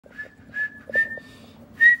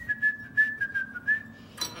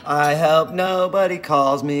I hope nobody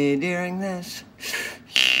calls me during this.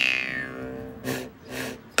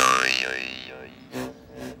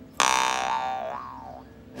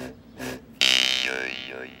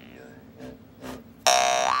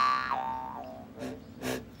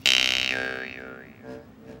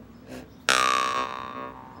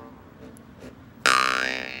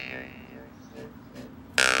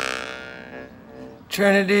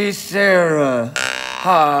 Trinity Sarah.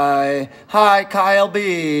 Hi. Hi, Kyle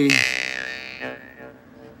B.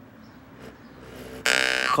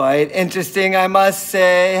 Quite interesting, I must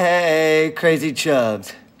say. Hey, crazy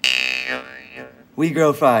chubs. We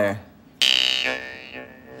grow fire.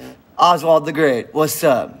 Oswald the Great, what's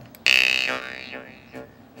up?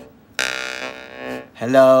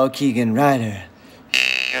 Hello, Keegan Ryder.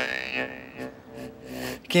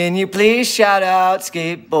 Can you please shout out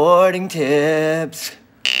skateboarding tips?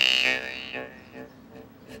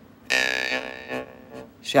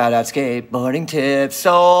 Shout out skateboarding tips,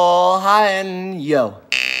 soul high and yo.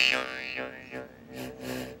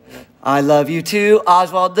 I love you too,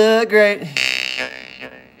 Oswald the Great.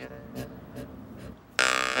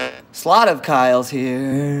 Slot of Kyle's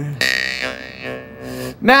here.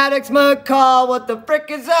 Maddox McCall, what the frick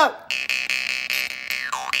is up?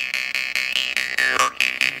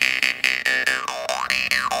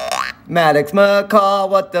 Maddox McCall,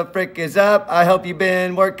 what the frick is up? I hope you've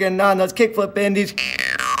been working on those kickflip indies.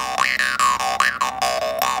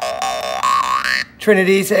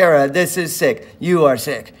 Trinity Sarah, this is sick. You are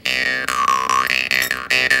sick.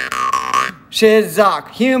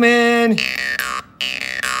 Shizak, human.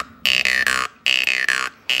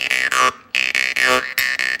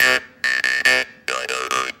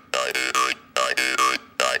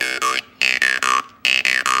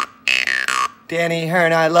 Danny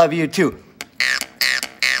Hearn, I love you too.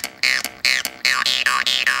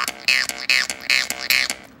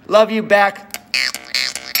 Love you back.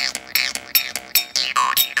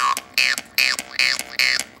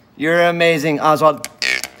 You're amazing, Oswald.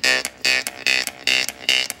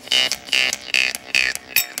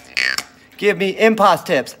 Give me impost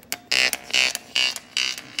tips.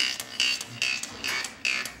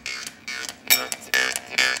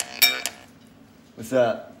 What's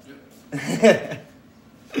up?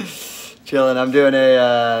 Chilling. I'm doing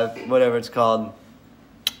a whatever it's called,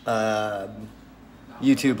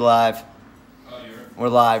 YouTube live. We're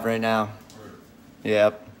live right now.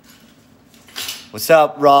 Yep. What's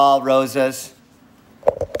up, Raw Rosas?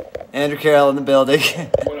 Andrew Carroll in the building.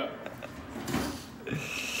 What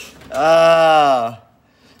up?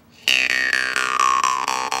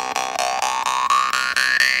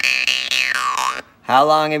 How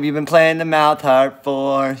long have you been playing the mouth harp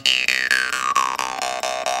for?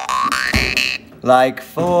 Like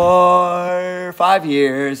 4 or 5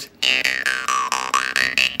 years.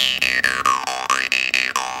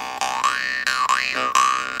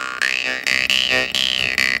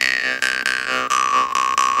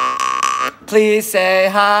 Please say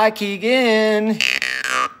hi, Keegan.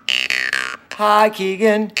 Hi,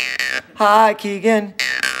 Keegan. Hi, Keegan.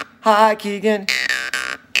 Hi, Keegan.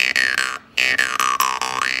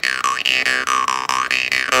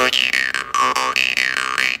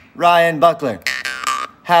 Ryan Buckler.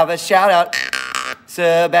 Have a shout out.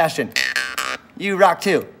 Sebastian. You rock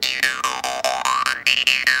too.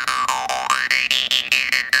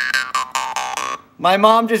 My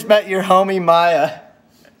mom just met your homie Maya.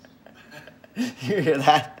 You hear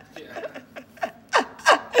that? Yeah.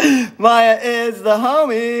 Maya is the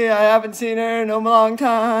homie. I haven't seen her in a long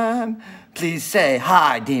time. Please say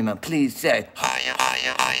hi, Dima. Please say hi.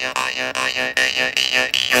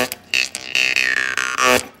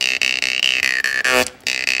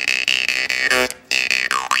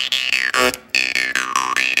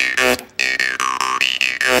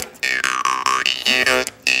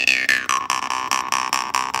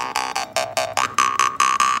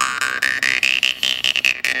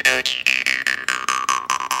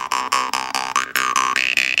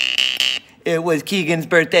 It was Keegan's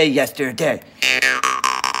birthday yesterday.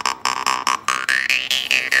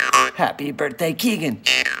 Happy birthday, Keegan.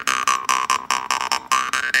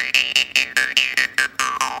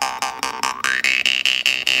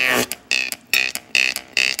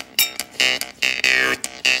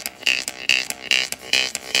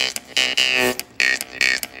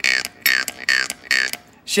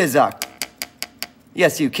 Shizak.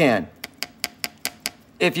 Yes, you can.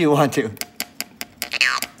 If you want to.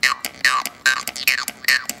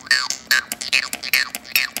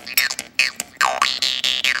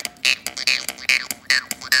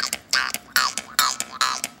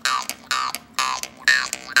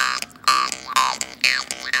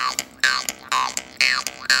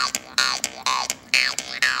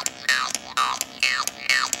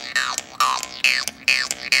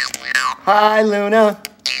 Hi, Luna.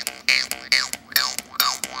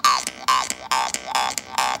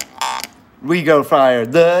 We go fire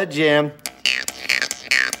the jam.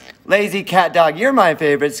 Lazy cat dog, you're my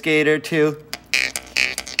favorite skater too.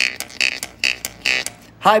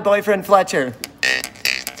 Hi, boyfriend Fletcher.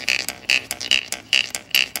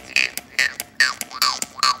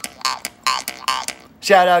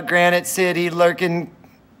 Shout out Granite City, lurking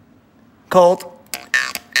Colt.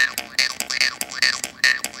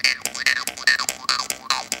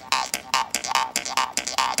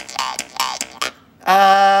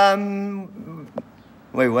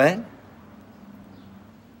 Wait, what?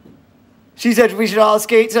 She said we should all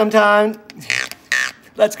skate sometime.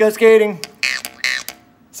 Let's go skating.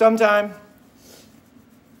 Sometime.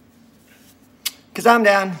 'Cause I'm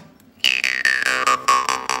down.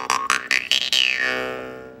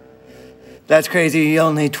 That's crazy,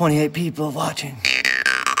 only 28 people watching.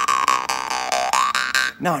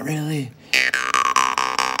 Not really.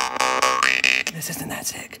 This isn't that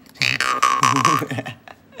sick.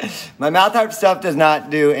 My mouth harp stuff does not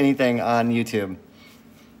do anything on YouTube.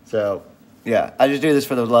 So, yeah, I just do this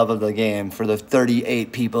for the love of the game, for the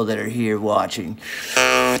 38 people that are here watching.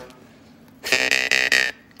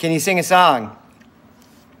 Can you sing a song?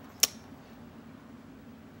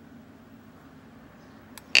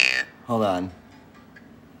 Hold on.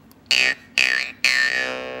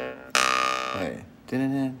 Wait.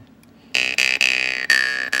 Dun-dun-dun.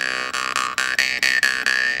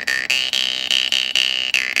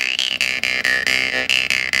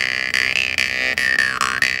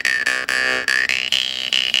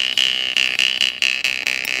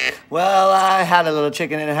 Well, I had a little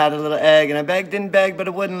chicken and it had a little egg, and I begged and begged, but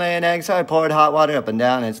it wouldn't lay an egg, so I poured hot water up and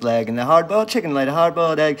down its leg, and the hard-boiled chicken laid a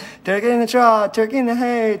hard-boiled egg. Turkey in the straw, turkey in the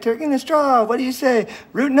hay, turkey in the straw, what do you say?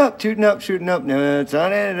 Rootin' up, tootin' up, shootin' up, nuts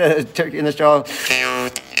on it, turkey in the straw.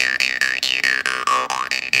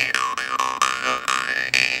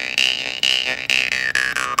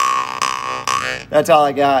 That's all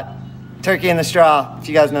I got. Turkey in the straw, if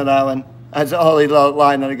you guys know that one. That's the only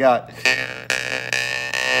line that I got.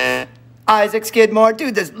 Isaac Skidmore,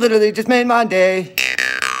 dude, this literally just made my day.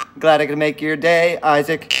 Glad I could make your day,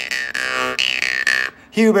 Isaac.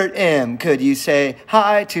 Hubert M., could you say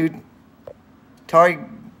hi to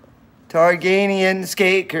Targanian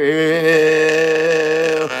Skate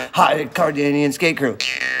Crew? Hi, Targanian Skate Crew.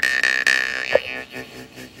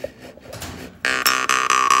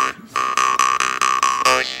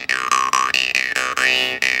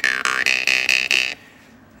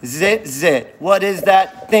 Zit, zit, what is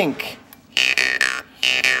that think?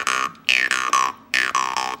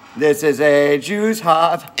 This is a juice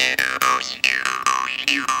hop.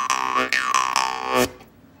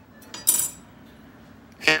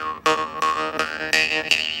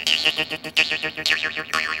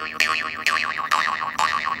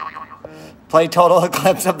 Play Total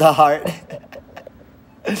Eclipse of the Heart.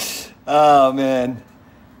 Oh, man.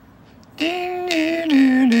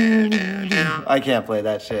 I can't play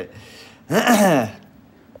that shit.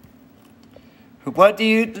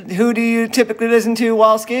 Who do you typically listen to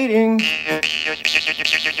while skating?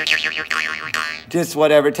 Just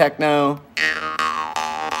whatever techno.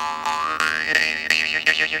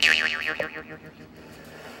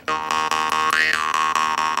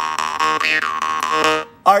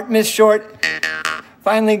 Art Miss Short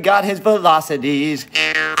finally got his velocities.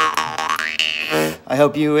 I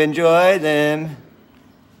hope you enjoy them.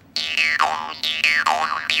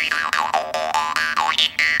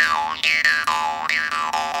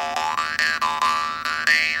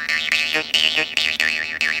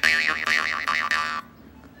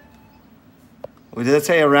 Did it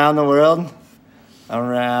say around the world?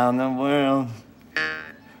 Around the world.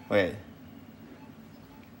 Wait.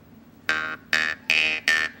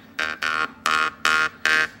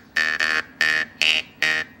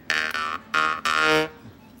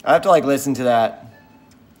 I have to like listen to that.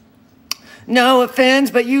 No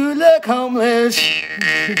offense, but you look homeless.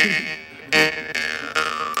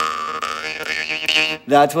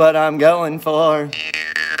 That's what I'm going for.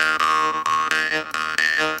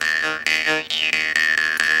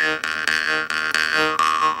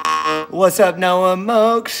 What's up, Noah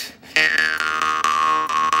Mokes?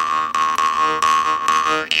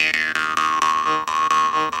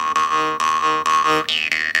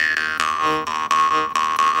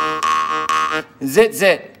 Zit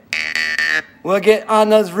zit. We'll get on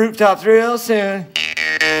those rooftops real soon.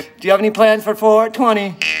 Do you have any plans for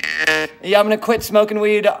 420? Yeah, I'm gonna quit smoking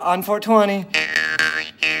weed on 420.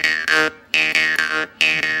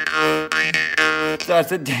 That's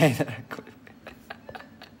the day that I quit.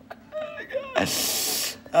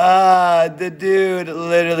 The dude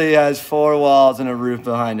literally has 4 walls and a roof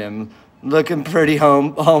behind him. Looking pretty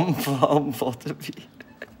homeful to me.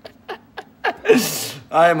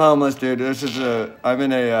 I am homeless, dude. This is the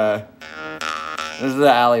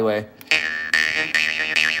alleyway.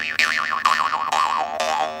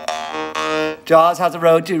 Jaws, how's the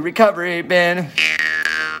road to recovery been?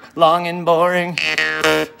 Long and boring.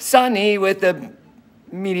 Sunny with a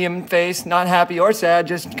medium face, not happy or sad,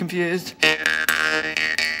 just confused.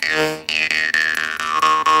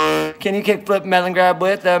 Can you kickflip melon grab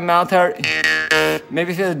with a mouth heart?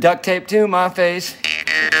 Maybe feel the duct tape to my face.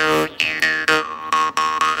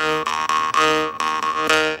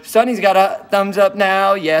 Sonny's got a thumbs up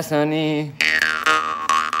now, yeah, Sonny.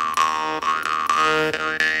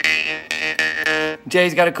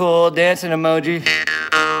 Jay's got a cool dancing emoji.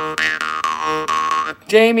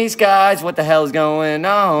 Jamie Skies, what the hell's going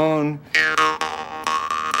on?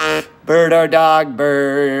 Bird or dog,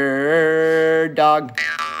 bird dog.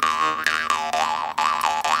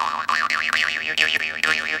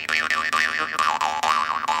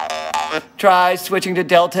 Try switching to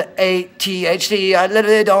Delta 8 THC. I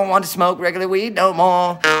literally don't want to smoke regular weed no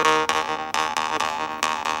more.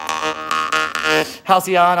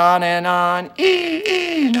 Halcyon on and on.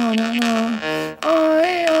 No, no, no.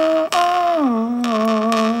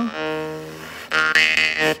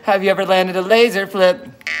 Have you ever landed a laser flip?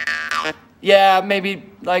 Yeah, maybe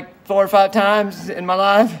like 4 or 5 times in my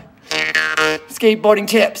life. Skateboarding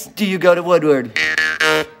tips. Do you go to Woodward?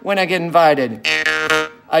 When I get invited,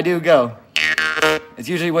 I do go. It's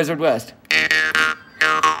usually Wizard West.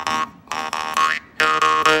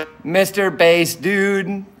 Mr. Bass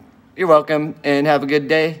Dude, you're welcome and have a good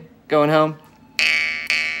day going home.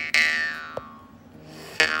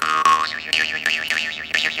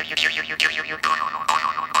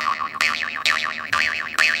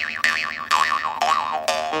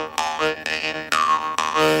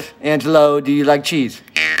 Angelo, do you like cheese?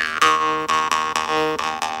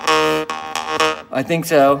 I think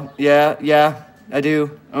so. Yeah, I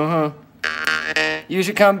do. You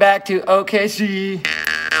should come back to OKC.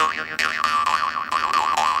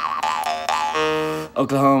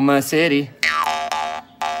 Oklahoma City.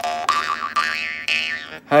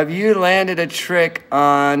 Have you landed a trick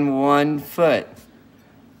on one foot?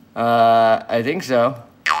 I think so.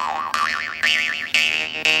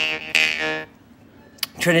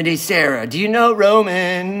 Trinity Sarah, do you know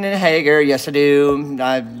Roman Hager? Yes, I do.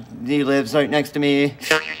 He lives right next to me.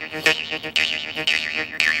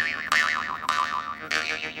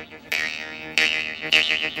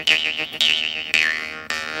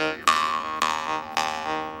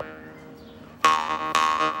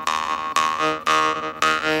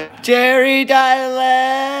 Jerry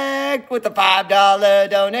Dialect with the $5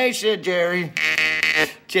 donation, Jerry.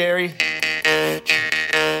 Jerry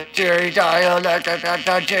Dialect,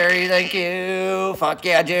 Jerry, thank you. Fuck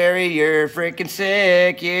yeah, Jerry, you're freaking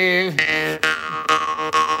sick, you.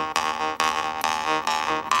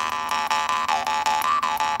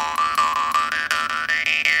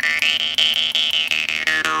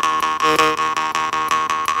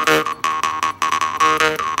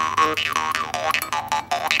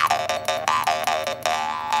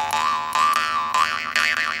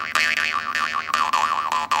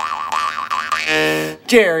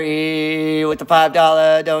 Jerry with the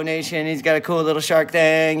 $5 donation. He's got a cool little shark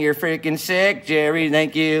thing. You're freaking sick, Jerry.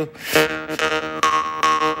 Thank you.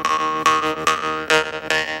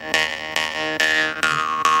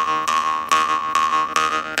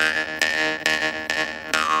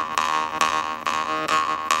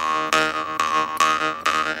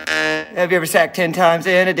 Have you ever sacked 10 times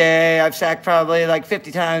in a day? I've sacked probably like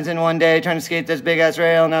 50 times in one day trying to skate this big ass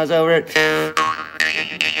rail and I was over it.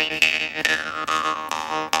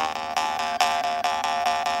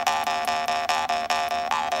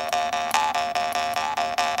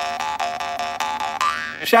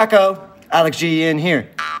 Shaco, Alex G in here.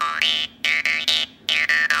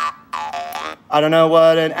 I don't know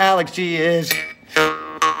what an Alex G is.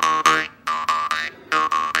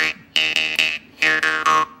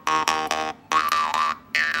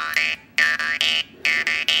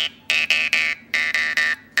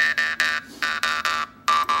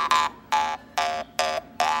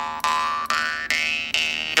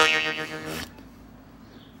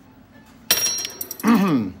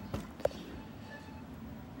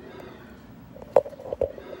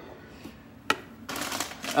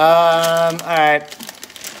 All right.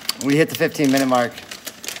 We hit the 15-minute mark.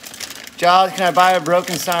 Jaws, can I buy a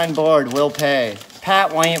broken sign board? Will pay.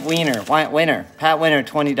 Pat Wiener. Pat Wiener,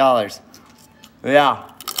 $20.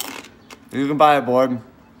 Yeah. You can buy a board.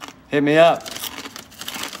 Hit me up.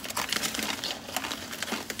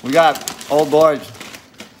 We got old boards.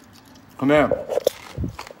 Come here.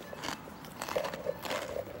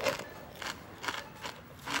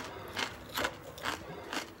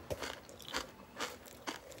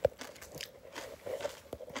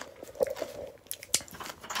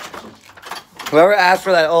 Whoever asked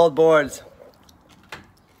for that old boards.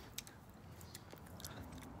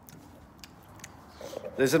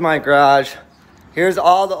 This is my garage. Here's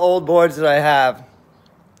all the old boards that I have.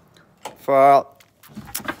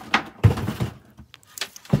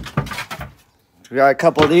 We got a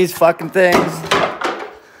couple of these fucking things.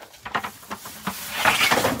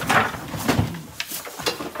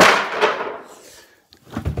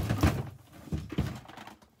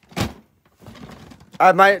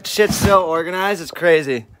 My shit's so organized, it's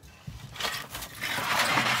crazy.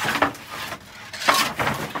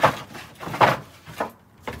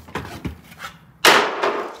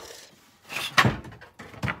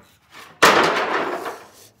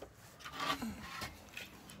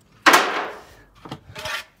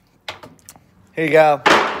 Here you go.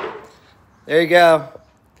 There you go.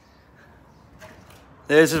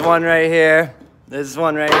 This is one right here. This is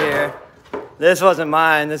one right here. This wasn't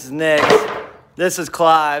mine. This is Nick's. This is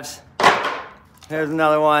Clive's. Here's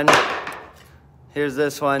another one. Here's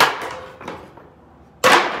this one. I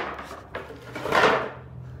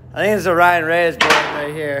think it's a Ryan Reyes board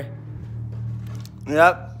right here.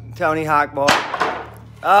 Yep, Tony Hawk board.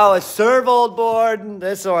 Oh, a Servold board.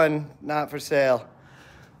 This one, not for sale.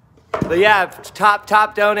 But yeah, top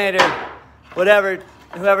donator, whatever,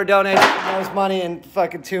 whoever donates the most money in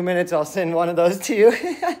fucking 2 minutes, I'll send one of those to you.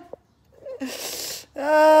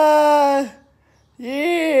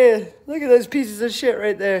 Yeah, look at those pieces of shit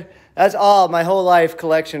right there. That's all my whole life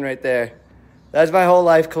collection right there. That's my whole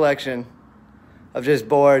life collection of just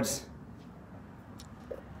boards.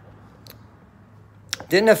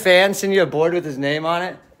 Didn't a fan send you a board with his name on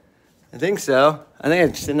it? I think so. I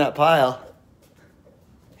think it's in that pile.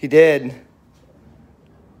 He did.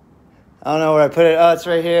 I don't know where I put it. Oh, it's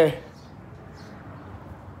right here.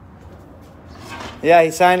 Yeah,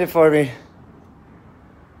 he signed it for me.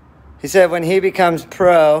 He said when he becomes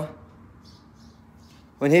pro,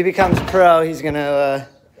 he's going to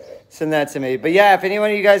send that to me. But yeah, if anyone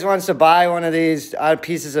of you guys wants to buy one of these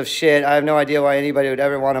pieces of shit, I have no idea why anybody would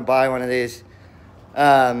ever want to buy one of these.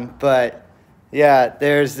 But yeah,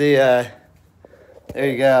 there's the, there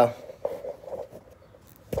you go.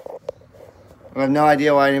 I have no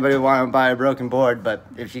idea why anybody would want to buy a broken board, but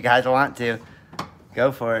if you guys want to,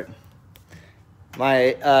 go for it.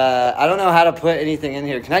 I don't know how to put anything in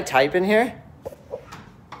here. Can I type in here?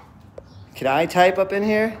 Can I type up in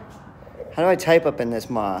here? How do I type up in this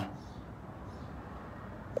ma?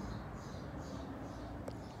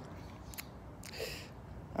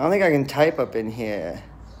 I don't think I can type up in here.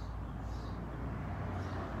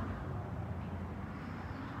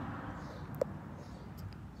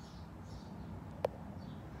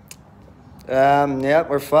 Yep,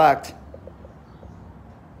 we're fucked.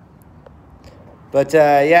 But,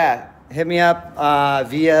 yeah, hit me up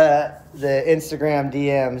via the Instagram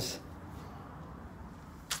DMs.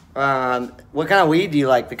 What kind of weed do you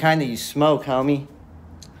like? The kind that you smoke, homie.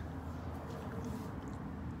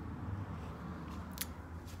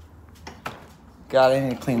 God, I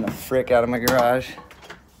need to clean the frick out of my garage.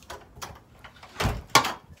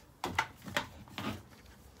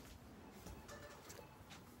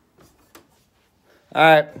 All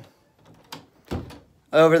right.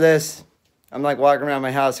 Over this. I'm like walking around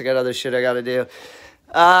my house. I got other shit I got to do.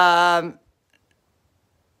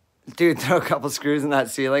 Dude, throw a couple screws in that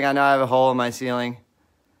ceiling. I know I have a hole in my ceiling.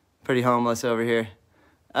 Pretty homeless over here.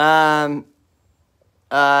 If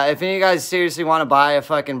any of you guys seriously want to buy a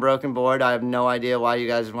fucking broken board, I have no idea why you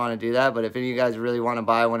guys would want to do that. But if any of you guys really want to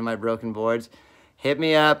buy one of my broken boards, hit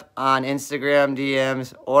me up on Instagram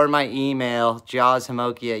DMs or my email,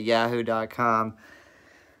 jawshamoki@yahoo.com.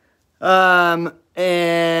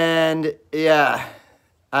 And yeah,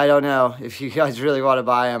 I don't know. If you guys really want to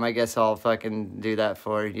buy them, I guess I'll fucking do that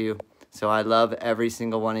for you. So I love every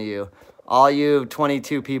single one of you. All you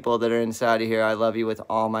 22 people that are inside of here, I love you with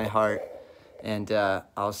all my heart. And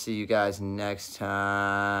I'll see you guys next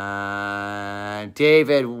time.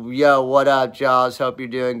 David, yo, what up, Jaws? Hope you're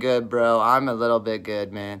doing good, bro. I'm a little bit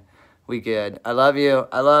good, man. We good. I love you.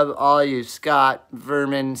 I love all you. Scott,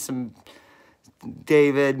 Vermin, some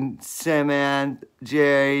David, Simon,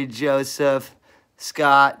 Jerry, Joseph,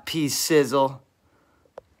 Scott, Peace Sizzle.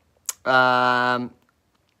 Love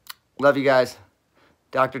you guys.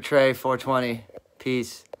 Dr. Trey, 420.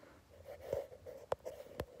 Peace.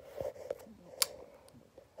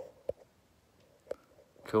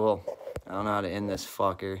 Cool. I don't know how to end this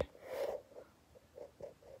fucker.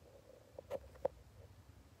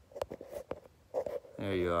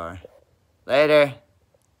 There you are. Later.